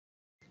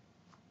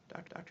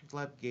Dr.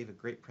 Gleb gave a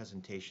great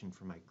presentation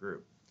for my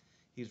group.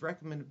 He's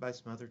recommended by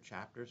some other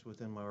chapters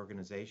within my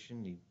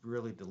organization. He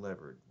really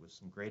delivered with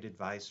some great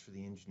advice for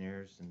the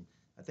engineers, and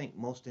I think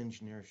most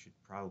engineers should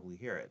probably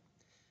hear it.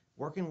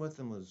 Working with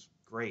him was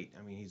great.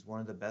 I mean, he's one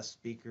of the best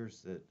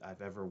speakers that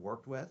I've ever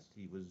worked with.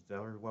 He was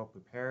very well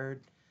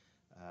prepared.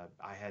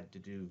 I had to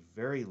do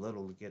very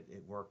little to get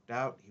it worked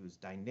out. He was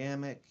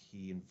dynamic.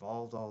 He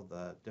involved all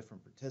the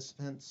different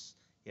participants.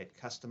 He had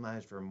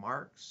customized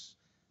remarks.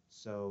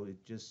 So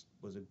it just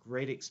was a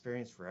great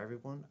experience for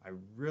everyone. I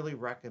really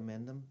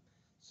recommend him.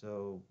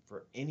 So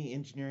for any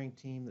engineering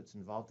team that's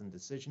involved in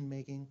decision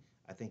making,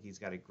 I think he's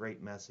got a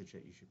great message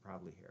that you should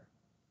probably hear.